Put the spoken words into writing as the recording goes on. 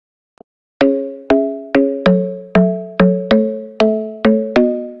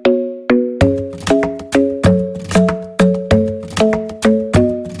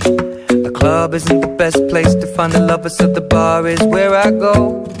best place to find a lover, so the bar is where I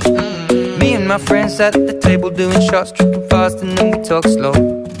go. Me and my friends at the table doing shots, tripping fast, and then we talk slow.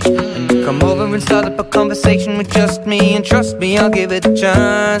 And you come over and start up a conversation with just me, and trust me, I'll give it a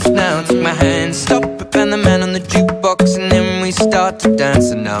chance. Now take my hand, stop it, and the man on the jukebox, and then we start to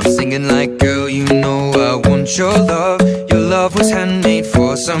dance. And now I'm singing like, girl, you know I want your love. Your love was handmade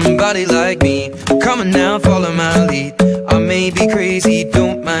for somebody like me. Come on now, follow my lead. I may be crazy,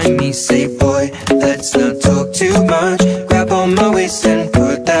 don't mind me. Say, boy, let's not talk too much. Grab on my waist and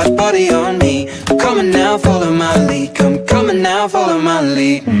put that body on me. Come on now, follow my lead. Come on now, follow my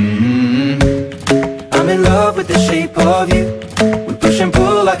lead. I'm in love with the shape of you. We push and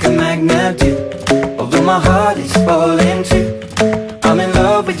pull like a magnet do. Although my heart is falling too, I'm in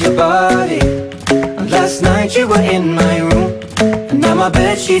love with your body. Last night you were in my room, and now my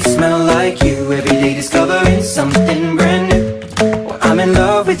bedsheets smell like you. Every day discovering something brand new. Well, I'm in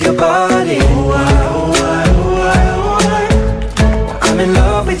love with your body. I'm in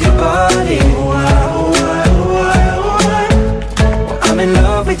love with your body. I'm in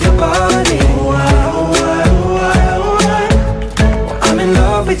love with your body. I'm in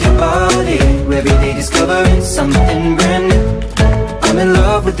love with your body. Every day discovering something brand new. I'm in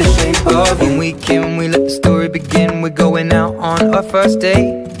love with the shape of you. When we came, we let the story begin. We're going out on our first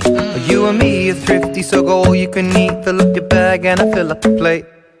date. You and me are thrifty, so go all you can eat. Fill up your bag and I fill up the plate.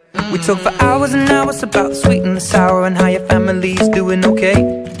 We talk for hours and hours about the sweet and the sour, and how your family's doing okay.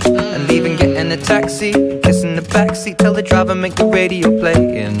 And leaving, getting a taxi, kissing the backseat, tell the driver make the radio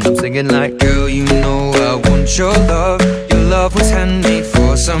play. And I'm singing like, girl, you know I want your love. Your love was handmade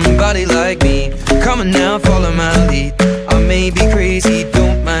for somebody like me. Come on now, follow my lead. I may be crazy,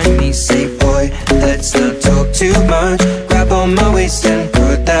 don't mind me. Say, boy, let's not talk too much. Grab on my waist and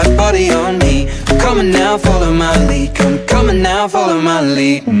put that body on me. Come on now, follow my lead. Come on now, follow my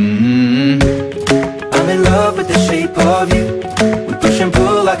lead. I'm in love with the shape of you. We push and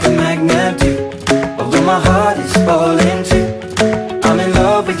pull like a magnet do. Although my heart is falling too, I'm in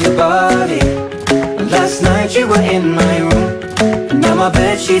love with your body. Last night you were in my room, and now my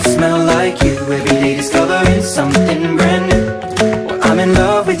bedsheets smell like you. Every day discovering something brand new. Well, I'm in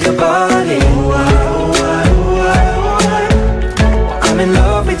love with your body. I'm in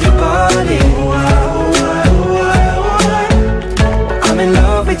love with your body. I'm in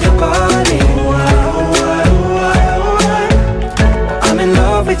love with your body. I'm in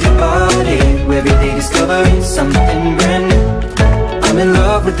love with your body. Every day discovering something brand new. I'm in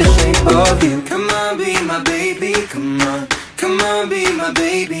love with the shape of you. Come on, be my baby, come on. Come on, be my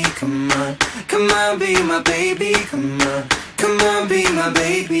baby, come on. Come on, be my baby, come on. Come on, be my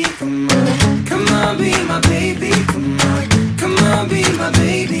baby, come on. Come on, be my baby, come on. Come on, be my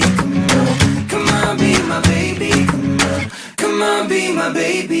baby, come on. Come on, be my baby, come on. Come on, be my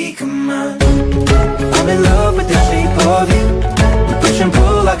baby, come on. I'm in love with the shape of you. We push and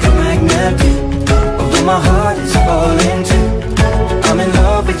pull like a magnet do. Although my heart is falling too, I'm in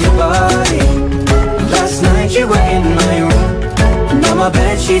love with your body. Last night you were in my room, and now my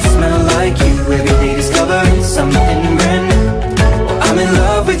bedsheets smell like you. Every day discovering something brand new. Well, I'm in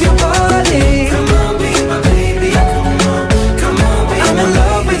love with your body. Come on, be my baby, come on. Come on, be I'm in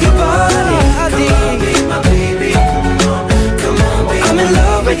love with your body. Come on, be my baby, come on. Come on, be I'm in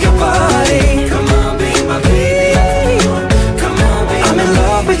love with your body. Come on, be my baby, come on. Come on, be I'm in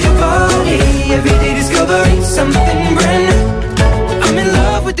love with your body. Every day discovering something brand new. I'm in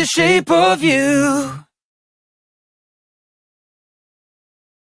love with the shape of you.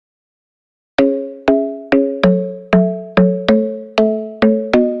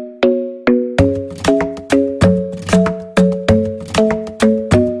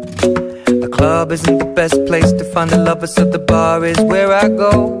 The club isn't the best place to find a lover, so the bar is where I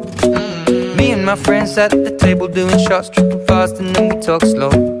go. Me and my friends at the table doing shots, tripping fast, and then we talk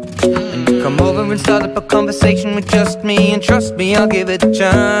slow. And you come over and start up a conversation with just me, and trust me, I'll give it a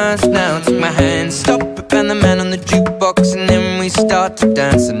chance. Now take my hand, stop it, and the man on the jukebox, and then we start to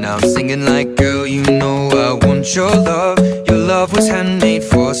dance. And now I'm singing like, girl, you know I want your love. Your love was handmade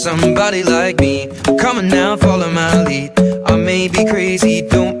for somebody like me. Come on now, follow my lead. I may be crazy,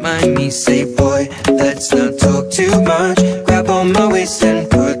 don't mind me. Say, boy, let's not talk too much. Grab on my waist and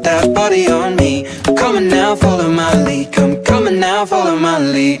put that body on me. Come on now, follow my lead. Come on now, follow my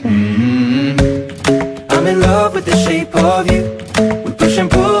lead. I'm in love with the shape of you. We push and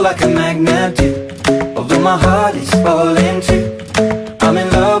pull like a magnet do. Although my heart is falling too, I'm in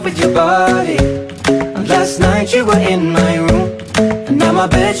love with your body. Last night you were in my room, and now my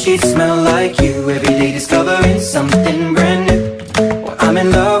bedsheets smell like you. Every day discovering something brand new. Well, I'm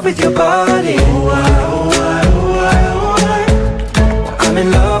in love with your body. I'm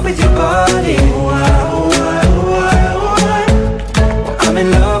in love with your body.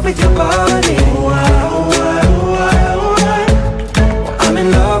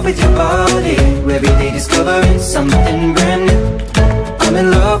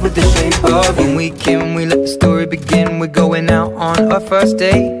 on our first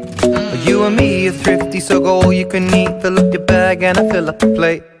date. You and me are thrifty, so go all you can eat. Fill up your bag and I fill up the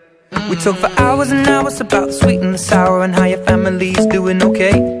plate. We talk for hours and hours about the sweet and the sour, and how your family's doing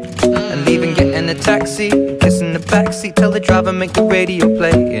okay. And even getting a taxi, kissing the backseat, tell the driver make the radio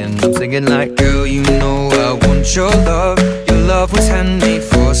play. And I'm singing like, girl, you know I want your love. Your love was handmade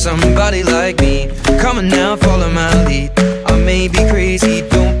for somebody like me. Come on now, follow my lead. I may be crazy,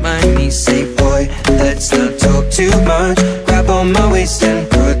 don't mind me. Say, boy, let's not talk too much. Grab on my waist and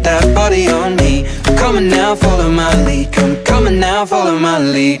put that body on me. Come on now, follow my lead. Come on now, follow my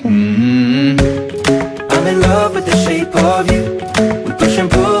lead. I'm in love with the shape of you. We push and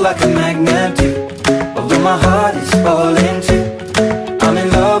pull like a magnet do. Although my heart is falling too, I'm in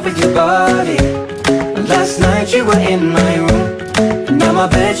love with your body. Last night you were in my room, and now my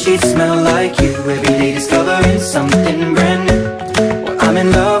bedsheets smell like you. Every day discovering something brand new. Well, I'm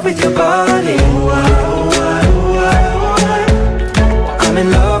in love with your body. I'm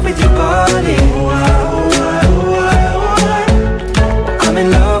in love with your body. I'm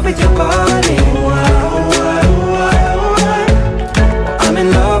in love with your body. I'm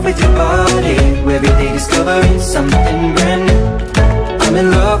in love with your body. Every day discovering something brand new. I'm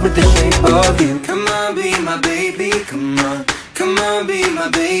in love with the shape of you. Come on, be my baby, come on. Come on, be my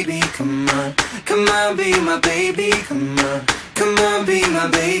baby, come on. Come on, be my baby, come on. Come on, be my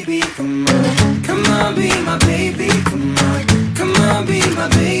baby, come on. Come on, be my baby, come on. Come on, be my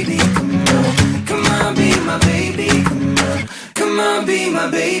baby, come on. Come on, be my baby, come on. Come on, be my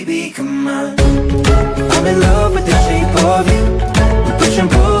baby, come on. I'm in love with the shape of you. We push and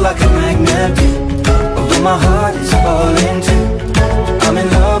pull like a magnet do. Although my heart is falling too, I'm in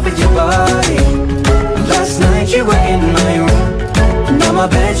love with your body. Last night you were in my room, now my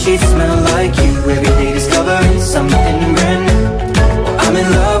bedsheets smell like you. Every day discovering something brand new. I'm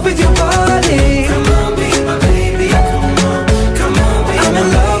in love with your body. Come on, be my baby, come on. Come on, be I'm in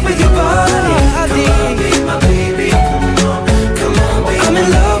love with your body. Come on, be my baby, come on. Come on, be I'm in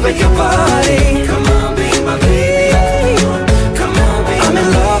love with your body. Come on, be my baby, come on. Come on, be I'm in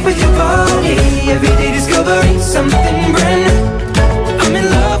love with your body. Every day discovering something brand new. I'm in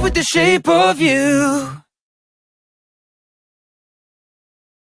love with the shape of you.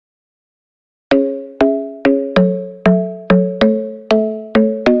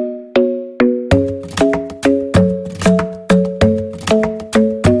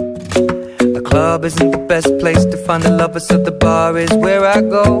 The club isn't the best place to find the lovers, so the bar is where I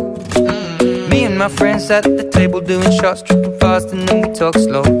go. Me and my friends sat at the table doing shots, tripping fast, and then we talk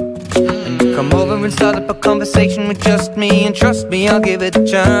slow. And you come over and start up a conversation with just me, and trust me, I'll give it a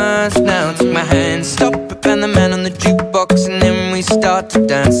chance. Now take my hand, stop it, and the man on the jukebox, and then we start to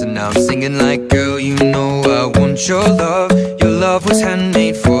dance. And now I'm singing like, girl, you know I want your love. Your love was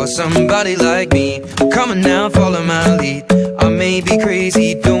handmade for somebody like me. Come on now, follow my lead. I may be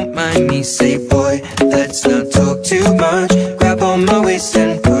crazy, don't